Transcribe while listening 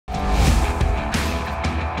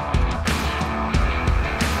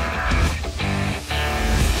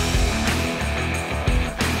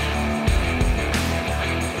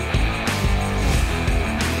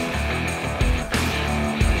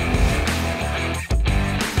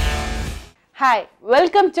Hi,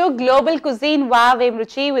 welcome to Global Cuisine Wow Emi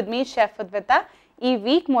Ruchi with me Chef Advita. ఈ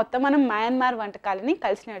week మొత్తం మనం Myanmar వంటకాలని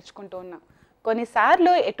కలిసి నేర్చుకుంటూ ఉన్నాం.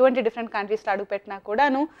 కొన్నిసార్లు ఎటువంటి డిఫరెంట్ కంట్రీస్లో అడుగుపెట్టినా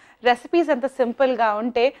కూడాను రెసిపీస్ అంత సింపుల్గా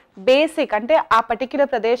ఉంటే బేసిక్ అంటే ఆ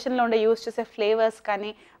పర్టిక్యులర్ ప్రదేశంలో ఉండే యూస్ చేసే ఫ్లేవర్స్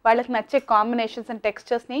కానీ వాళ్ళకి నచ్చే కాంబినేషన్స్ అండ్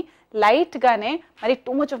టెక్స్చర్స్ని లైట్గానే మరి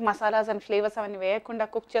too much of masalas and flavours అవన్నీ వేయకుండా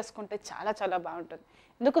కుక్ చేసుకుంటే చాలా చాలా బాగుంటుంది.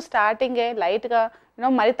 ఎందుకు స్టార్టింగే లైట్గా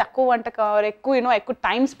మరి తక్కువ వంటకం ఎక్కువ ఎక్కువ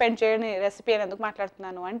టైం స్పెండ్ చేయని రెసిపీ అని ఎందుకు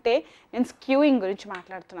మాట్లాడుతున్నాను అంటే నేను స్క్యూయింగ్ గురించి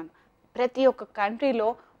మాట్లాడుతున్నాను. ప్రతి ఒక్క కంట్రీలో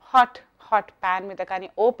హాట్ ప్యాన్ మీద కానీ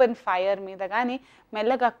ఓపెన్ ఫైర్ మీద కానీ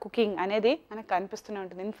మెల్లగా కుకింగ్ అనేది మనకు కనిపిస్తూనే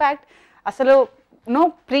ఉంటుంది. ఇన్ఫ్యాక్ట్ అసలు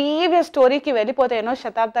ప్రీవియస్ స్టోరీకి వెళ్ళిపోతే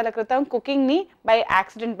శతాబ్దాల క్రితం కుకింగ్ని బై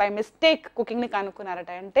యాక్సిడెంట్ బై మిస్టేక్ కుకింగ్ని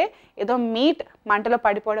కనుక్కున్నారట. అంటే ఏదో మీట్ మంటలో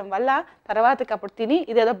పడిపోవడం వల్ల తర్వాతకి అప్పుడు తిని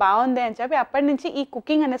ఇదేదో బాగుంది అని చెప్పి అప్పటి నుంచి ఈ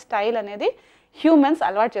కుకింగ్ అనే స్టైల్ అనేది హ్యూమన్స్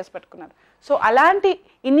అలవాటు చేసి పెట్టుకున్నారు. సో అలాంటి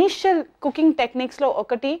ఇనీషియల్ కుకింగ్ టెక్నిక్స్లో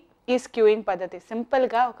ఒకటి ఈ స్క్యూయింగ్ పద్ధతి.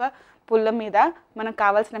 సింపుల్గా ఒక పుల్ల మీద మనకు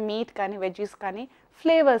కావాల్సిన మీట్ కానీ వెజ్జీస్ కానీ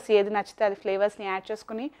ఫ్లేవర్స్ ఏది నచ్చితే అది ఫ్లేవర్స్ని యాడ్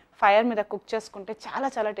చేసుకుని ఫైర్ మీద కుక్ చేసుకుంటే చాలా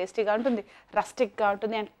చాలా టేస్టీగా ఉంటుంది, రస్టిక్గా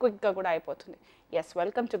ఉంటుంది అండ్ క్విక్గా కూడా అయిపోతుంది. Yes,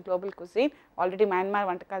 welcome to global cuisine. Already Myanmar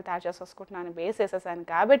వంటకాలు తయారు చేసుకుంటున్నాను, బేస్ వేసేసాను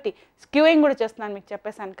కాబట్టి స్క్యూయింగ్ కూడా చేస్తున్నాను మీకు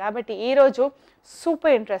చెప్పేసాను కాబట్టి ఈరోజు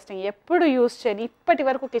సూపర్ ఇంట్రెస్టింగ్ ఎప్పుడు యూస్ చేయని ఇప్పటి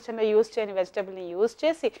వరకు కిచెన్లో యూస్ చేయని వెజిటబుల్ని యూస్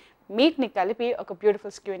చేసి మీట్ని కలిపి ఒక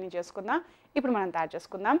బ్యూటిఫుల్ స్క్యూయింగ్ చేసుకుందాం. ఇప్పుడు మనం తయారు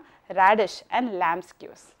చేసుకుందాం రాడిష్ అండ్ ల్యామ్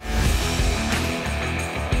స్క్యూస్.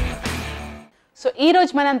 సో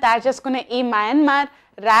ఈరోజు మనం తయారు చేసుకునే ఈ మయన్మార్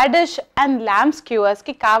రాడిష్ అండ్ ల్యామ్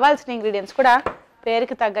స్క్యూవర్స్కి కావాల్సిన ఇంగ్రీడియంట్స్ కూడా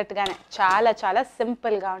పేరుకి తగ్గట్టుగానే చాలా చాలా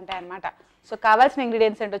సింపుల్గా ఉంటాయన్నమాట. సో కావాల్సిన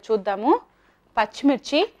ఇంగ్రీడియంట్స్ ఏంటో చూద్దాము.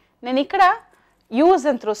 పచ్చిమిర్చి, నేను ఇక్కడ యూజ్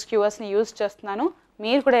అండ్ త్రో స్క్యూవర్స్ని యూజ్ చేస్తున్నాను.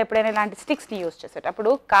 మీరు కూడా ఎప్పుడైనా ఇలాంటి స్టిక్స్ని యూజ్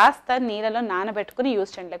చేసేటప్పుడు కాస్త నీళ్ళలో నానబెట్టుకుని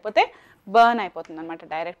యూజ్ చేయండి, లేకపోతే బర్న్ అయిపోతుంది అనమాట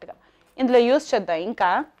డైరెక్ట్గా. ఇందులో యూజ్ చేద్దాం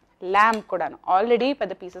ఇంకా ల్యామ్ కూడాను ఆల్రెడీ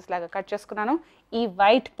పెద్ద పీసెస్ లాగా కట్ చేసుకున్నాను. ఈ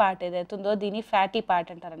వైట్ పార్ట్ ఏదైతుందో దీన్ని ఫ్యాటీ పార్ట్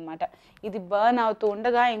అంటారనమాట. ఇది బర్న్ అవుతూ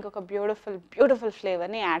ఉండగా ఇంకొక బ్యూటిఫుల్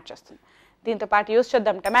ఫ్లేవర్ని యాడ్ చేస్తుంది. దీంతో పాటు యూజ్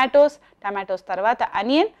చేద్దాం టమాటోస్ తర్వాత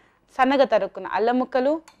అనియన్, సన్నగా తరుక్కున్న అల్లం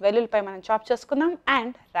ముక్కలు, వెల్లుల్లిపై మనం చాప్ చేసుకున్నాం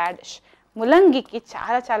అండ్ రాడిష్. ములంగికి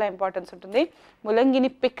చాలా చాలా ఇంపార్టెన్స్ ఉంటుంది.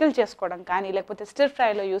 ములంగిని పికిల్ చేసుకోవడం కానీ లేకపోతే స్టిర్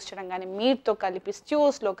ఫ్రైలో యూజ్ చేయడం కానీ మీట్తో కలిపి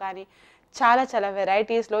స్ట్యూస్లో కానీ చాలా చాలా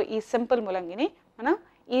వెరైటీస్లో ఈ సింపుల్ ములంగిని మనం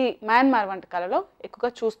ఈ మయన్మార్ వంటకాలలో ఎక్కువగా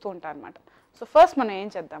చూస్తూ ఉంటాం అనమాట. సో ఫస్ట్ మనం ఏం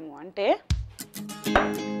చేద్దాము అంటే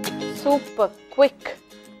సూపర్ క్విక్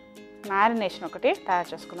మ్యారినేషన్ ఒకటి తయారు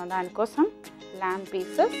చేసుకున్నాం. దానికోసం ల్యామ్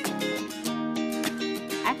పీసెస్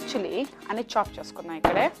యాక్చువల్లీ అన్ని చాప్ చేసుకున్నాం.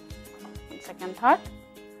 ఇక్కడే సెకండ్ థాట్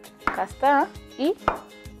కాస్త ఈ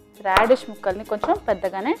రాడిష్ ముక్కల్ని కొంచెం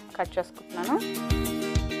పెద్దగానే కట్ చేసుకుంటున్నాను.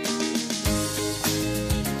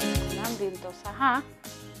 దీంతో సహా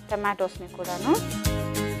టమాటోస్ని కూడాను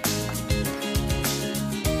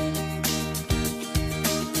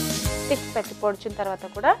స్టిక్స్ పెట్టి పొడిచిన తర్వాత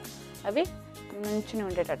కూడా అవి నుంచుని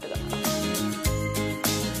ఉండేటట్టుగా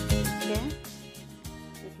ఓకే.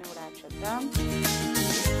 వీటిని కూడా యాడ్ చేద్దాం.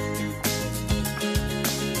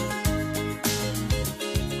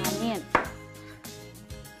 ఆనియన్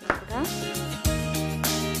కూడా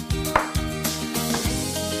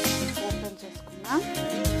ఓపెన్ చేసుకుందాం.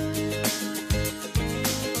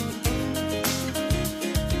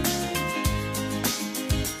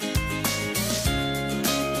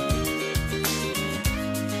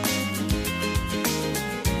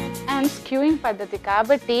 స్క్యూయింగ్ పద్ధతి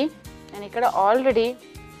కాబట్టి నేను ఇక్కడ ఆల్రెడీ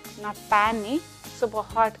నా ప్యాన్ని సూపర్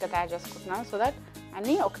హాట్గా తయారు చేసుకుంటున్నాను. సో దట్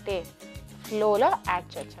అన్నీ ఒకటే ఫ్లోలో యాడ్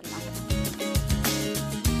చేయొచ్చు అన్నమాట.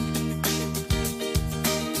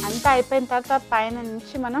 అంతా అయిపోయిన తర్వాత పైన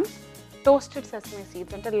నుంచి మనం టోస్టెడ్ సెసమీ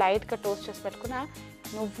సీడ్స్ అంటే లైట్గా టోస్ట్ చేసి పెట్టుకున్న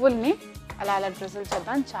నువ్వుల్ని అలా డ్రిజిల్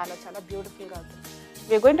చేద్దాం. చాలా చాలా బ్యూటిఫుల్గా అవుతుంది.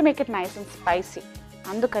 We are going to make it nice and spicy.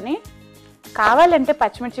 అందుకని కావాలంటే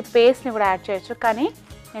పచ్చిమిర్చి పేస్ట్ని కూడా యాడ్ చేయొచ్చు, కానీ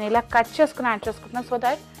నేను ఇలా కట్ చేసుకుని యాడ్ చేసుకుంటున్నాను. సో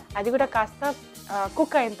దట్ అది కూడా కాస్త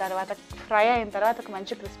కుక్ అయిన తర్వాత ఫ్రై అయిన తర్వాత ఒక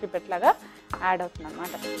మంచి క్రిస్పీ పెట్లాగా యాడ్ అవుతుంది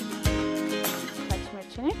అన్నమాట.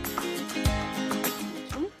 పచ్చిమిర్చిని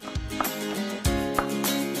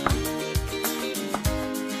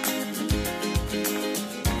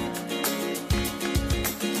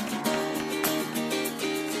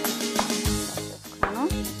చేసుకున్నాను.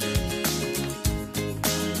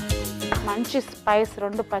 మంచి స్పైస్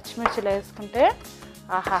 2 పచ్చిమిర్చిలు వేసుకుంటే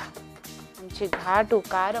ఆహా మంచి ఘాటు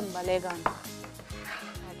కారం భలేగా ఉంది.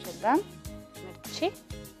 యాడ్ చేద్దాం మిర్చి,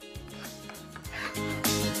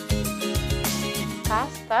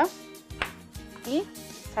 కాస్త ఈ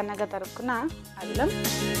సన్నగా తరుక్కున్న అల్లం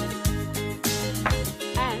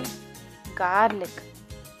అండ్ గార్లిక్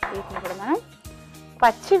వీటిని కూడా మనం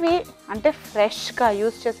పచ్చివి అంటే ఫ్రెష్గా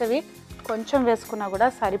యూస్ చేసేవి కొంచెం వేసుకున్నా కూడా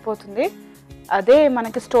సరిపోతుంది. అదే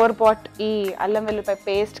మనకి స్టోర్ బాట్ ఈ అల్లం వెల్లుల్లిపాయ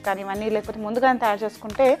పేస్ట్ కానీ ఇవన్నీ లేకపోతే ముందుగానే తయారు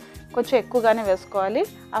చేసుకుంటే కొంచెం ఎక్కువగానే వేసుకోవాలి.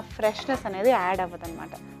 ఆ ఫ్రెష్నెస్ అనేది యాడ్ అవ్వదు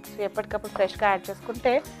అనమాట. సో ఎప్పటికప్పుడు ఫ్రెష్గా యాడ్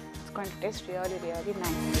చేసుకుంటే it's going to taste really really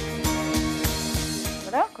nice.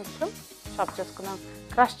 కూడా కొంచెం చాప్ చేసుకున్నాం,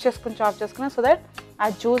 క్రష్ చేసుకుని చాప్ చేసుకున్నాం సో దట్ ఆ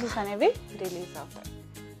జ్యూసెస్ అనేవి రిలీజ్ అవుతాయి.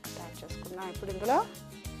 యాడ్ చేసుకున్నాం. ఇప్పుడు ఇందులో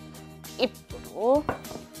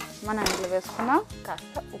మనం ఇందులో వేసుకున్నాం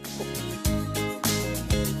కాస్త ఉప్పు,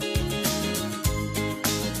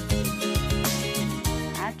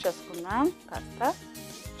 యాడ్ చేసుకున్నాం కాస్త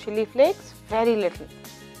chilli flakes, very little,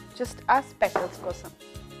 just ఆ స్పెకల్స్ కోసం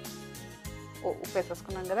ఉప్పు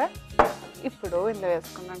వేసేసుకున్నాం కదా. ఇప్పుడు ఇందులో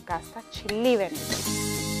వేసుకున్నాం కాస్త చిల్లీ వెనిగర్,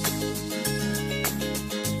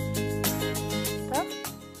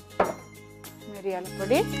 మిరియాల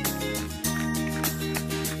పొడి,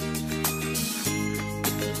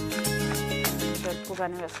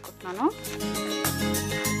 ఎక్కువగానే వేసుకుంటున్నాను.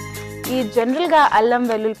 ఈ జనరల్గా అల్లం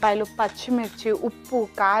వెల్లుల్లిపాయలు, పచ్చిమిర్చి, ఉప్పు,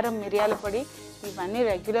 కారం, మిరియాల పొడి ఇవన్నీ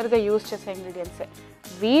రెగ్యులర్గా యూజ్ చేసే ఇంగ్రీడియంట్సే.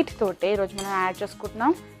 వీటితోటే ఈరోజు మనం యాడ్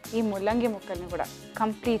చేసుకుంటున్నాం ఈ ముల్లంగి ముక్కల్ని కూడా.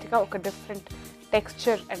 కంప్లీట్గా ఒక డిఫరెంట్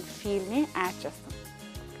టెక్స్చర్ అండ్ ఫీల్ని యాడ్ చేస్తాం.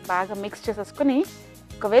 బాగా మిక్స్ చేసేసుకొని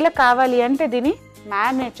ఒకవేళ కావాలి అంటే దీన్ని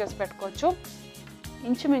మ్యారినేట్ చేసి పెట్టుకోవచ్చు.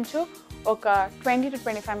 ఇంచుమించు ఒక 20 to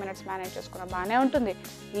 25 minutes మ్యారినేట్ చేసుకున్నా బాగానే ఉంటుంది.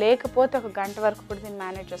 లేకపోతే ఒక గంట వరకు కూడా దీన్ని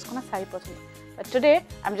మ్యారినేట్ చేసుకున్నా సరిపోతుంది. But today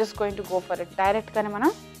I'm just going to go for it. డైరెక్ట్గానే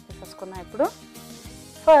మనం వేసేసుకున్నాం. ఇప్పుడు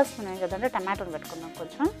ఫస్ట్ మనం ఏం చేద్దామంటే టమాటోని పెట్టుకుందాం.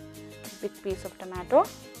 కొంచెం బిగ్ పీస్ ఆఫ్ టమాటో,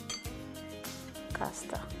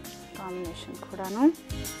 కాస్త కాంబినేషన్ కూడాను.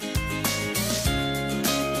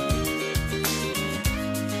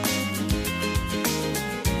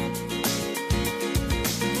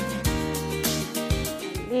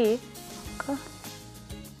 ఒక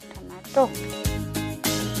టమాటో,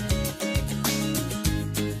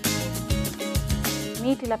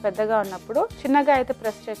 మీట్ ఇలా పెద్దగా ఉన్నప్పుడు చిన్నగా అయితే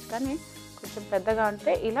ప్రెస్ చేయొచ్చు, కానీ కొంచెం పెద్దగా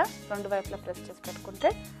ఉంటే ఇలా రెండు వైపులా ప్రెస్ చేసి పెట్టుకుంటే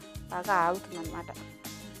బాగా ఆగుతుంది అనమాట.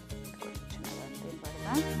 కొంచెం చిన్నగా దీని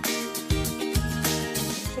పడదా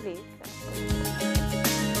యాక్చువల్లీ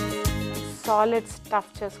సాలిడ్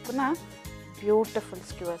స్టఫ్ చేసుకున్న బ్యూటిఫుల్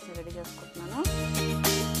స్క్యూవర్స్ని రెడీ చేసుకుంటున్నాను.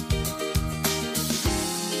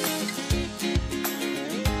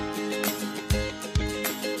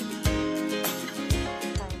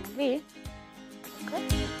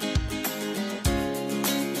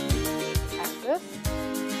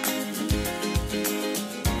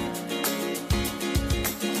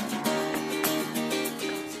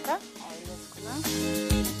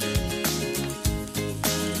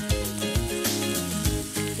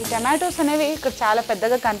 టమాటోస్ అనేవి ఇక్కడ చాలా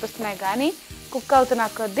పెద్దగా కనిపిస్తున్నాయి, కానీ కుక్ అవుతున్న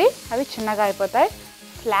కొద్దీ అవి చిన్నగా అయిపోతాయి,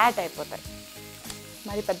 ఫ్లాట్ అయిపోతాయి.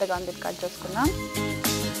 మరి పెద్దగా ఉంది, కట్ చేసుకుందాం.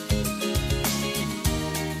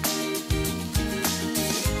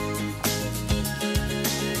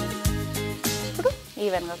 ఇప్పుడు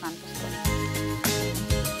ఈవెన్గా కనిపిస్తుంది.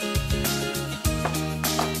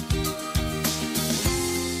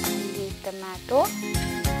 ఈ టమాటో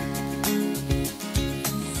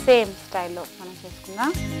సేమ్ స్టైల్లో మనం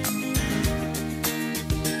చేసుకుందాం.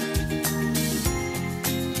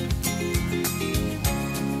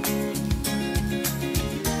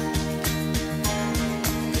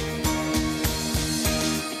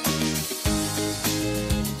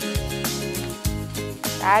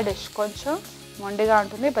 రాడిష్ కొంచెం మొండిగా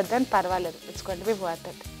ఉంటుంది, బట్ దెన్ పర్వాలేదు, it's going to be worth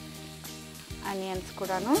it. Onions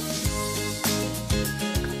కూడాను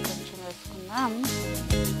కొంచెం వేసుకుందాం.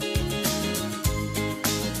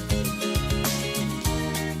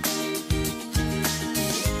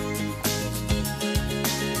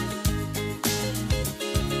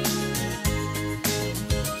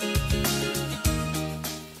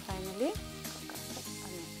 ఫైనలీ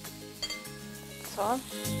సో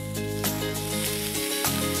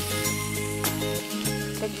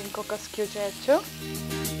ఇంకొక స్క్యూ చేయొచ్చు.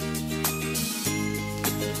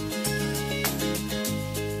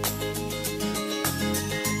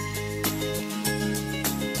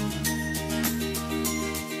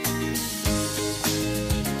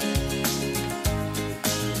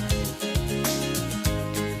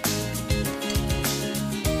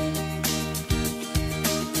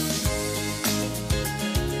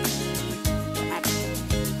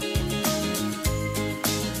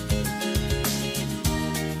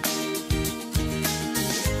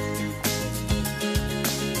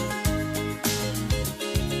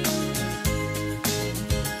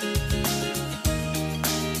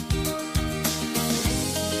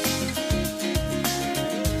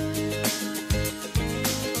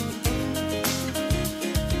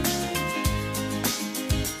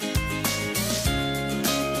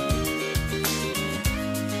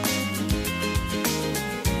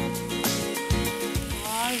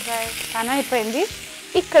 పని అయిపోయింది.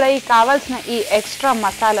 ఇక్కడ ఈ కావాల్సిన ఈ ఎక్స్ట్రా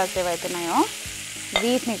మసాలాస్ ఏవైతున్నాయో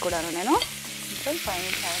వీటిని కూడా నేను కొంచెం పైన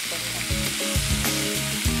యాడ్ చేస్తాను.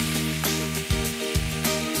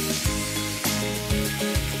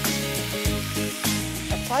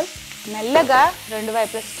 మెల్లగా రెండు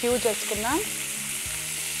వైపులా స్క్యూ చేసుకుందాం.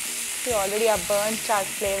 ఆల్రెడీ ఆ బర్న్ చాట్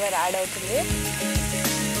ఫ్లేవర్ యాడ్ అవుతుంది.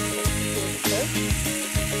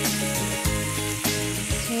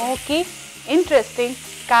 స్మోకీ, ఇంట్రెస్టింగ్,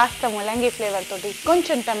 కాస్త ములంగి ఫ్లేవర్ తోటి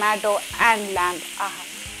కొంచెం టమాటో అండ్ ల్యాంబ్. ఆహా,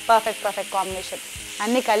 పర్ఫెక్ట్ కాంబినేషన్.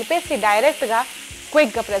 అన్నీ కలిపేసి డైరెక్ట్గా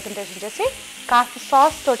క్విక్గా ప్రెజెంటేషన్ చేసి కాస్త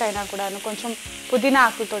సాస్ తోటి అయినా కూడా కొంచెం పుదీనా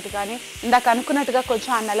ఆకులతోటి కానీ ఇందాక అనుకున్నట్టుగా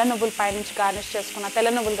కొంచెం ఆ నల్ల నువ్వులు పైనుంచి గార్నిష్ చేసుకున్నా, తెల్ల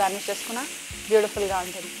నువ్వులు గార్నిష్ చేసుకున్నా బ్యూటిఫుల్గా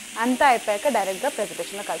ఉంటుంది. అంతా అయిపోయాక డైరెక్ట్గా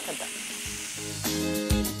ప్రెజెంటేషన్లో కలిసేద్దాం.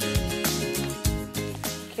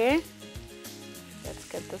 Okay, let's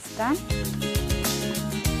get this done.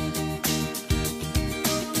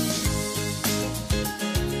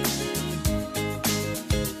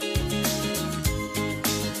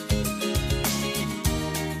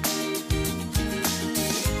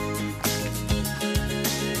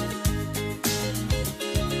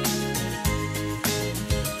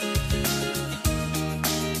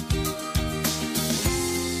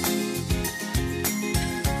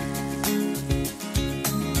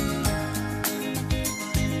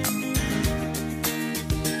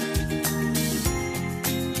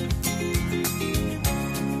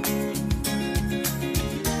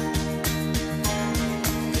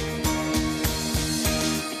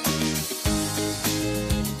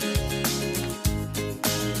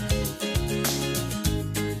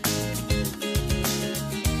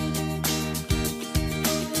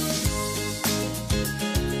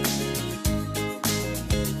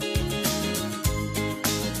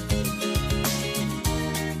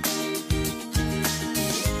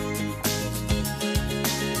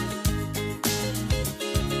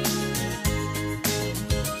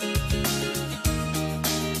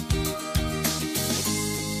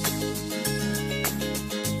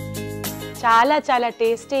 చాలా చాలా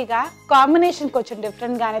టేస్టీగా కాంబినేషన్ కొంచెం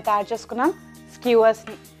డిఫరెంట్గానే తయారు చేసుకున్నాం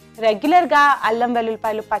స్క్యూవర్స్ని. రెగ్యులర్గా అల్లం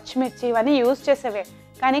వెల్లుల్లిపాయలు పచ్చిమిర్చి ఇవన్నీ యూజ్ చేసేవే,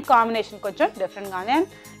 కానీ కాంబినేషన్ కొంచెం డిఫరెంట్గా ఉంది. And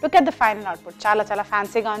look at the final output, చాలా చాలా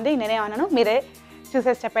ఫ్యాన్సీగా ఉంది. నేనేమన్నాను మీరే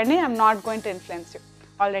చూసేసి చెప్పండి. I'm not going to influence you.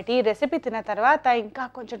 Already recipe తిన్న తర్వాత ఇంకా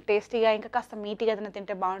కొంచెం టేస్టీగా ఇంకా కాస్త మీటీగా ఏదైనా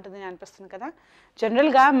తింటే బాగుంటుంది అని అనిపిస్తుంది కదా.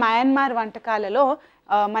 జనరల్గా మయన్మార్ వంటకాలలో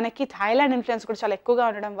మనకి థాయిలాండ్ ఇన్ఫ్లుయెన్స్ కూడా చాలా ఎక్కువగా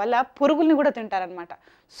ఉండడం వల్ల పురుగుల్ని కూడా తింటారనమాట.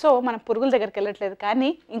 సో మనం పురుగుల దగ్గరికి వెళ్ళట్లేదు, కానీ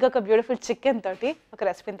ఇంకొక బ్యూటిఫుల్ చికెన్ తోటి ఒక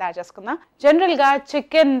రెసిపీని తయారు చేసుకుందాం. జనరల్గా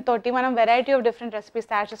చికెన్ తోటి మనం వెరైటీ ఆఫ్ డిఫరెంట్ రెసిపీస్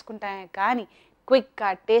తయారు చేసుకుంటామే, కానీ క్విక్గా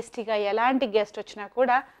టేస్టీగా ఎలాంటి గెస్ట్ వచ్చినా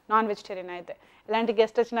కూడా, నాన్ వెజిటేరియన్ అయితే ఎలాంటి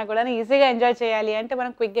గెస్ట్ వచ్చినా కూడా ఈజీగా ఎంజాయ్ చేయాలి అంటే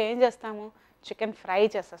మనం క్విక్గా ఏం చేస్తాము, చికెన్ ఫ్రై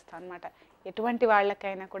చేసేస్తాం అనమాట. ఎటువంటి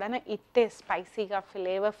వాళ్ళకైనా కూడా ఇట్టే స్పైసీగా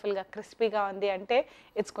ఫ్లేవర్ఫుల్గా క్రిస్పీగా ఉంది అంటే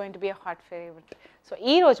it's going to be a hot favourite. So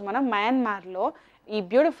ఈరోజు మనం మయన్మార్లో ఈ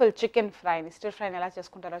బ్యూటిఫుల్ చికెన్ ఫ్రైని, స్టిర్ ఫ్రైని ఎలా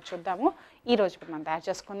చేసుకుంటారో చూద్దాము. ఈరోజు ఇప్పుడు మనం తయారు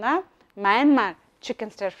చేసుకుందాం Myanmar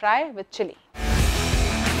chicken stir fry with chilli.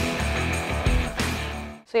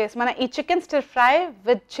 So yes, మన ఈ చికెన్ స్టిర్ ఫ్రై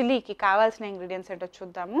విత్ చిల్లీకి కావాల్సిన ఇంగ్రీడియంట్స్ ఏంటో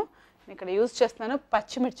చూద్దాము. నేను ఇక్కడ యూజ్ చేస్తున్నాను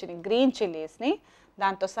పచ్చిమిర్చిని, గ్రీన్ చిల్లీస్ని,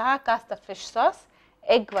 దాంతో సహా కాస్త ఫిష్ సాస్,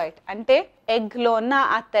 ఎగ్ వైట్ అంటే ఎగ్లో ఉన్న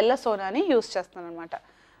ఆ తెల్ల సోనాని యూజ్ చేస్తున్నాను అనమాట.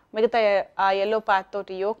 మిగతా ఆ ఎల్లో పార్ట్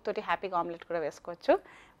తోటి యోక్ తోటి హ్యాపీగా ఆమ్లెట్ కూడా వేసుకోవచ్చు.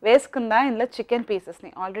 వేసుకుందా ఇందులో చికెన్ పీసెస్ని,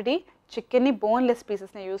 ఆల్రెడీ చికెన్ని బోన్లెస్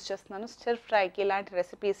పీసెస్ని యూజ్ చేస్తున్నాను. స్టిర్ ఫ్రైకి ఇలాంటి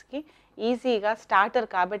రెసిపీస్కి ఈజీగా స్టార్టర్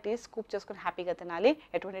కాబట్టి స్కూప్ చేసుకుని హ్యాపీగా తినాలి,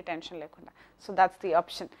 ఎటువంటి టెన్షన్ లేకుండా. So that's the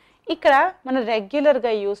option. ఇక్కడ మనం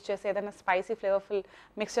రెగ్యులర్గా యూజ్ చేసే ఏదైనా స్పైసీ ఫ్లేవర్ఫుల్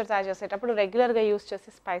మిక్స్చర్ తయారు చేసేటప్పుడు రెగ్యులర్గా యూజ్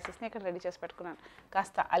చేసే స్పైసెస్ని ఇక్కడ రెడీ చేసి పెట్టుకున్నాను.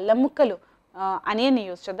 కాస్త అల్లం ముక్కలు, అనియన్ని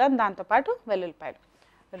యూజ్ చేద్దాం, దాంతోపాటు వెల్లుల్లిపాయలు,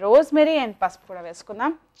 రోజ్మెరీ అండ్ పసుపు కూడా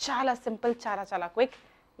వేసుకుందాం. చాలా సింపుల్, చాలా చాలా క్విక్.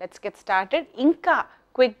 Let's get started. ఇంకా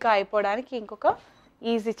క్విక్గా అయిపోవడానికి ఇంకొక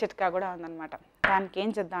ఈజీ చిట్కా కూడా ఉందన్నమాట. దానికి ఏం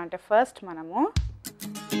చేద్దాం అంటే ఫస్ట్ మనము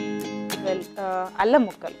అల్లం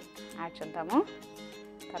ముక్కలు యాడ్ చేద్దాము.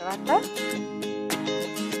 తర్వాత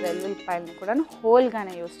వెల్లుల్లిపాయలని కూడా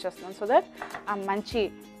హోల్గానే యూజ్ చేస్తున్నాం, సో దట్ ఆ మంచి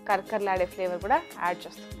కరకరలాడే ఫ్లేవర్ కూడా యాడ్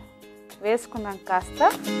చేస్తున్నాం. వేసుకుందాం కాస్త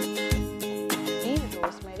ఈ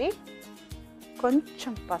రోజ్మెరీ,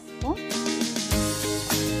 కొంచెం పసుపు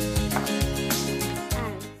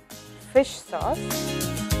అండ్ ఫిష్ సాస్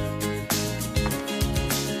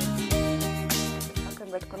పక్కన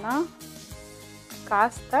పెట్టుకుందాం.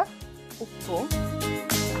 కాస్త ఉప్పు,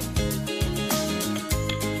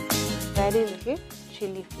 very little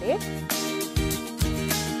chilli flakes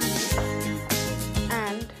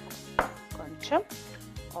and కొంచెం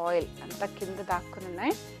ఆయిల్. అంతా కింద దాక్కుని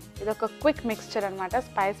ఉన్నాయి. ఇది ఒక క్విక్ మిక్స్చర్ అనమాట,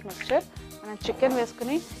 స్పైస్ మిక్స్చర్. మనం చికెన్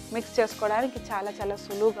వేసుకుని మిక్స్ చేసుకోవడానికి చాలా చాలా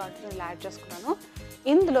సులువుగా ఉంటుంది. ఇలా యాడ్ చేసుకున్నాను.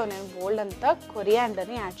 ఇందులో నేను బోల్డ్ అంతా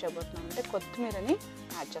కొరియాండర్ని యాడ్ చేయబోతున్నాను, అంటే కొత్తిమీరని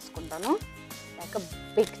యాడ్ చేసుకుంటాను. లైక్ అ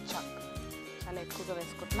బిగ్ చంక్, చాలా ఎక్కువగా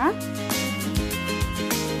వేసుకుంటున్నా.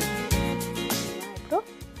 ఇప్పుడు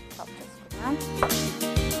చాప్ చేసుకున్నా.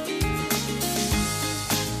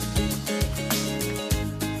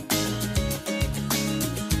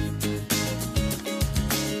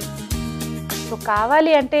 సో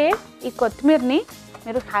కావాలి అంటే ఈ కొత్తిమీరని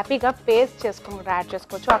మీరు హ్యాపీగా పేస్ట్ చేసుకుని కూడా యాడ్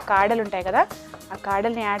చేసుకోవచ్చు. ఆ కాడలు ఉంటాయి కదా, ఆ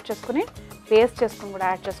కాడల్ని యాడ్ చేసుకుని పేస్ట్ చేసుకుని కూడా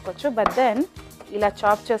యాడ్ చేసుకోవచ్చు. బట్ దెన్ ఇలా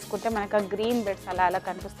చాప్ చేసుకుంటే మనకు ఆ గ్రీన్ బెడ్స్ అలా అలా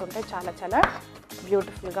కనిపిస్తుంటే చాలా చాలా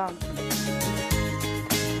బ్యూటిఫుల్గా ఉంటుంది.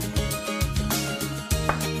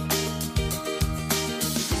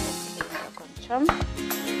 కొంచెం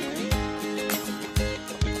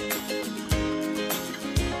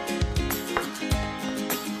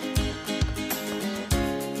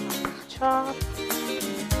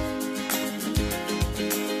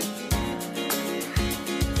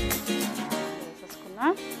వేసేసుకున్నా.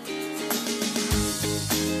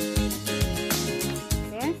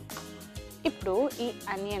 ఓకే, ఇప్పుడు ఈ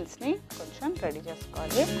ఆనియన్స్ని కొంచెం రెడీ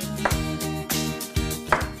చేసుకోవాలి.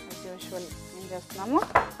 యాజ్ యూజువల్ ఏం చేస్తున్నాము,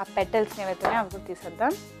 ఆ పెటల్స్ని ఏవైతే అవి కూడా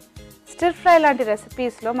తీసేద్దాం. స్టిర్ ఫ్రై లాంటి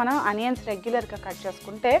రెసిపీస్లో మనం ఆనియన్స్ రెగ్యులర్గా కట్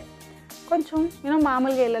చేసుకుంటే కొంచెం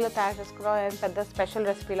మామూలుగా ఇళ్ళలో తయారు చేసుకోవడం పెద్ద స్పెషల్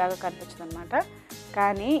రెసిపీ లాగా కనిపించింది అనమాట.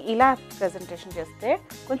 కానీ ఇలా ప్రజెంటేషన్ చేస్తే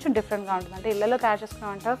కొంచెం డిఫరెంట్గా ఉంటుంది. అంటే ఇళ్ళలో తయారు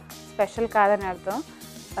చేసుకున్నామంటే స్పెషల్ కాదని అర్థం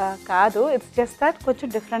కాదు, ఇట్స్ జస్ట్ దట్ కొంచెం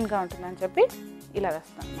డిఫరెంట్గా ఉంటుంది అని చెప్పి ఇలా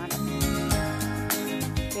వేస్తాం అన్నమాట.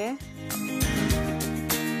 ఓకే,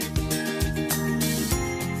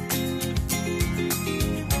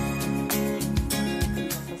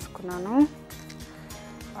 వేసుకున్నాను.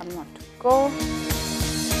 One more to go.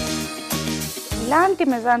 ఇలాంటి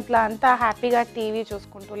మెజాంట్లో అంతా హ్యాపీగా టీవీ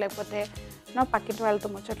చూసుకుంటూ లేకపోతే పక్కింటి వాళ్ళతో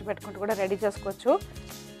ముచ్చట్లు పెట్టుకుంటూ కూడా రెడీ చేసుకోవచ్చు.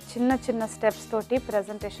 చిన్న చిన్న స్టెప్స్ తోటి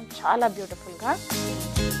ప్రజెంటేషన్ చాలా బ్యూటిఫుల్గా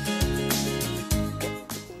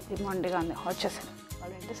మొండిగా ఉంది. వచ్చేసాను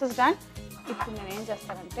ఆల్రెడీ, దిస్ ఇస్ డన్. ఇప్పుడు నేను ఏం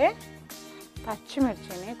చేస్తానంటే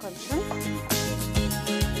పచ్చిమిర్చిని కొంచెం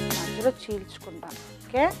మధ్యలో చీల్చుకుంటాను.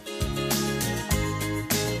 ఓకే,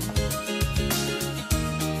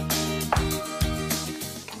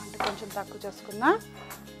 కొంచెం తక్కువ చేసుకుందాం.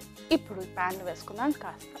 ఇప్పుడు ప్యాన్ వేసుకుందాం,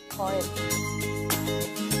 కాస్త ఆయిల్.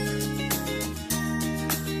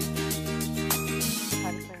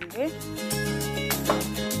 సరిపోయింది.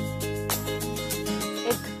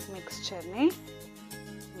 ఎగ్ మిక్స్చర్ని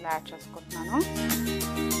యాడ్ చేసుకుంటున్నాను.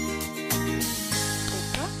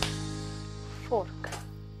 ఇంకా ఫోర్క్.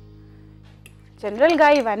 జనరల్గా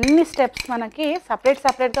ఇవన్నీ స్టెప్స్ మనకి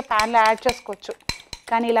సపరేట్గా ప్యాన్లో యాడ్ చేసుకోవచ్చు,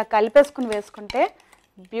 కానీ ఇలా కలిపేసుకుని వేసుకుంటే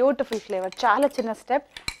బ్యూటిఫుల్ ఫ్లేవర్. చాలా చిన్న స్టెప్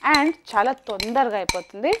అండ్ చాలా తొందరగా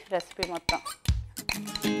అయిపోతుంది రెసిపీ మొత్తం.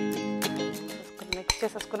 మిక్స్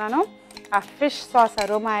చేసేసుకున్నాను. ఆ ఫిష్ సాస్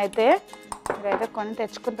అరోమా అయితే మీరైతే కొని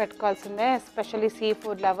తెచ్చుకుని పెట్టుకోవాల్సిందే. Especially sea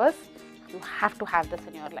food lovers, you have to have this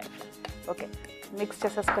in your life. Okay, mix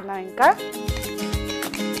చేసేసుకున్నాం. ఇంకా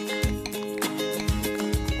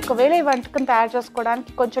ఒకవేళ ఈ వంటకం తయారు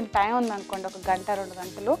చేసుకోవడానికి కొంచెం టైం ఉందనుకోండి, 1 గంట 2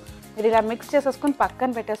 గంటలు, మీరు ఇలా మిక్స్ చేసేసుకుని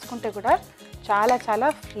పక్కన పెట్టేసుకుంటే కూడా చాలా చాలా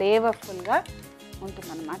ఫ్లేవర్ఫుల్గా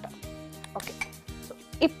ఉంటుందన్నమాట. ఓకే, సో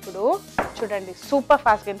ఇప్పుడు చూడండి సూపర్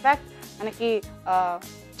ఫాస్ట్గా, ఇన్ఫ్యాక్ట్ మనకి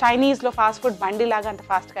చైనీస్లో ఫాస్ట్ ఫుడ్ బండిలాగా అంత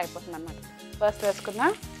ఫాస్ట్గా అయిపోతుంది అనమాట. ఫస్ట్ వేసుకున్నా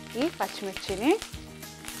ఈ పచ్చిమిర్చిని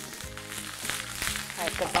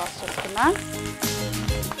అయితే టాస్ చేసుకున్నా.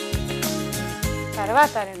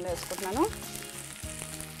 తర్వాత నేను వేసుకుంటున్నాను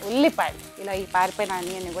ఉల్లిపాయలు. ఇలా ఈ పారిపోయిన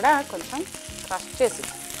ఆనియన్ని కూడా కొంచెం క్రష్ చేసి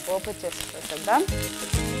ఓపెన్ చేసి వేసేద్దాం.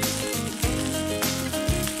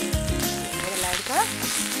 ఇలాగా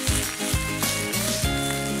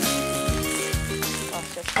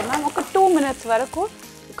టాస్ చేసుకున్నాం ఒక 2 minutes వరకు.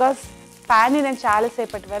 బికాస్ ప్యాన్ని నేను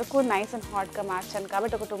చాలాసేపటి వరకు నైస్ అండ్ హాట్గా మార్చాను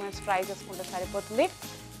కాబట్టి ఒక 2 minutes ఫ్రై చేసుకుంటే సరిపోతుంది.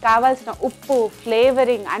 కావాల్సిన ఉప్పు,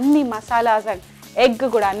 ఫ్లేవరింగ్, అన్ని మసాలాస్ అండ్ ఎగ్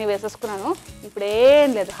కూడా అన్నీ వేసేసుకున్నాను. ఇప్పుడు ఏం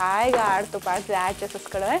లేదు, హాయిగా ఆడుతూ పాడుతూ యాడ్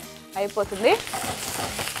చేసేసుకోవడమే అయిపోతుంది.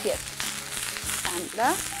 ఎస్, దాంట్లో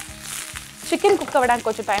చికెన్ కుక్ అవ్వడానికి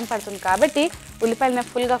కొంచెం టైం పడుతుంది కాబట్టి ఉల్లిపాయలు నేను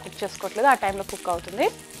ఫుల్గా కుక్ చేసుకోవట్లేదు, ఆ టైంలో కుక్ అవుతుంది.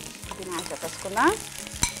 ఇది యాడ్ చేసేసుకున్నా.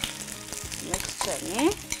 మిక్స్చర్ని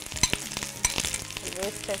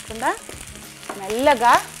వేస్ట్ చేయకుండా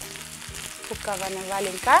మెల్లగా కుక్ అవ్వనివ్వాలి.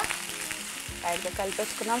 ఇంకా టైట్గా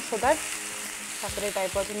కలిపేసుకున్నాం సో దట్ సపరేట్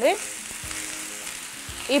అయిపోతుంది.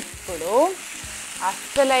 ఇప్పుడు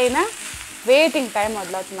అస్సలైన వెయిటింగ్ టైం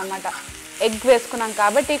మొదలవుతుంది అన్నమాట. ఎగ్ వేసుకున్నాం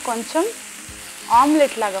కాబట్టి కొంచెం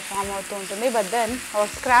ఆమ్లెట్ లాగా ఫామ్ అవుతూ ఉంటుంది, బట్ దెన్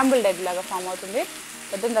స్క్రాంబుల్డ్ ఎగ్ లాగా ఫామ్ అవుతుంది.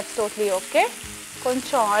 But then that's totally okay.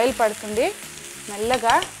 కొంచెం ఆయిల్ పడుతుంది,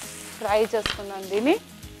 మెల్లగా ఫ్రై చేసుకుందాం దీన్ని.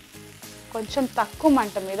 కొంచెం తక్కువ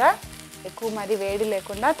మంట మీద, ఎక్కువ మరి వేడి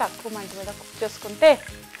లేకుండా తక్కువ మంట మీద కుక్ చేసుకుంటే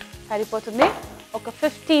సరిపోతుంది. ఒక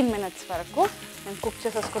 15 minutes వరకు నేను కుక్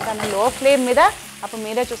చేసేసుకుంటాను లో ఫ్లేమ్ మీద. అప్పుడు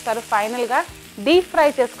మీరే చూస్తారు ఫైనల్గా డీప్ ఫ్రై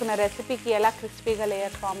చేసుకున్న రెసిపీకి ఎలా క్రిస్పీగా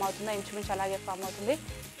లేయర్ ఫామ్ అవుతుందో ఇంచుమించు అలాగే ఫామ్ అవుతుంది.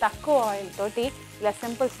 తక్కువ ఆయిల్ తోటి ఇలా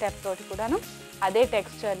సింపుల్ స్టెప్ తోటి కూడాను అదే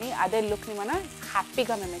టెక్స్చర్ని అదే లుక్ని మనం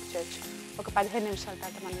హ్యాపీగా మిమిక్ చేయొచ్చు. ఒక 15 నిమిషాల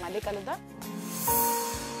తర్వాత మనం మళ్ళీ కలుద్దాం.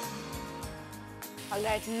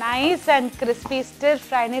 Alright, nice and crispy stir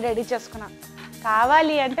ఫ్రైని ready చేసుకున్నాం.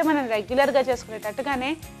 కావాలి అంటే మనం రెగ్యులర్గా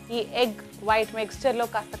చేసుకునేటట్టుగానే ఈ ఎగ్ వైట్ మిక్స్చర్లో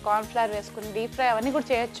కాస్త కార్న్ఫ్లవర్ వేసుకుని డీప్ ఫ్రై అవన్నీ కూడా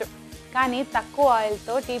చేయొచ్చు. కానీ తక్కువ ఆయిల్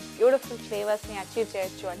తోటి బ్యూటిఫుల్ ఫ్లేవర్స్ని అచీవ్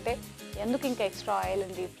చేయొచ్చు అంటే ఎందుకు ఇంకా extra oil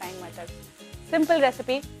and deep frying methods. Simple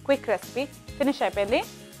recipe, quick recipe finish అయిపోయింది.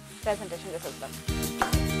 ప్రెజెంటేషన్ చేసేద్దాం.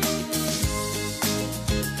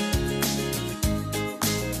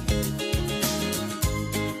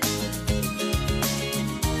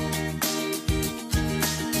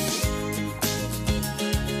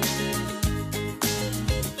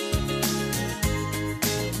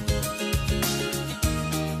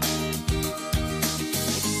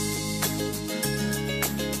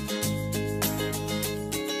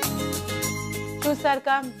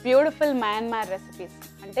 చూసారుగా బ్యూటిఫుల్ మయన్మార్ రెసిపీస్.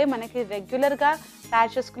 అంటే మనకి రెగ్యులర్గా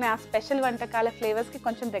తయారు చేసుకునే ఆ స్పెషల్ వంటకాల ఫ్లేవర్స్కి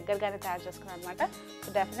కొంచెం దగ్గరగానే తయారు చేసుకున్నాం అనమాట.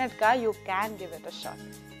 సో డెఫినెట్గా you can give it a shot.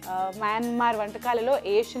 Myanmar వంటకాలలో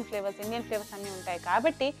ఏషియన్ ఫ్లేవర్స్, ఇండియన్ ఫ్లేవర్స్ అన్నీ ఉంటాయి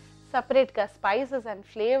కాబట్టి సపరేట్గా స్పైసెస్ అండ్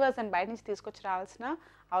ఫ్లేవర్స్ అండ్ బయట నుంచి తీసుకొచ్చి రావాల్సిన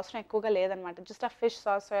అవసరం ఎక్కువగా లేదనమాట. జస్ట్ ఆ ఫిష్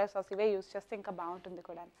సాస్, సోయా సాస్ ఇవే యూస్ చేస్తే ఇంకా బాగుంటుంది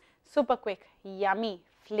కూడా. సూపర్ క్విక్, యమ్మీ,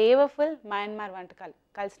 ఫ్లేవర్ఫుల్ మయన్మార్ వంటకాలు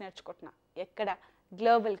కలిసి నేర్చుకుంటున్నా. ఎక్కడ?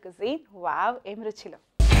 గ్లోబల్ కుజీన్ వావ్ ఎమి రుచిలో.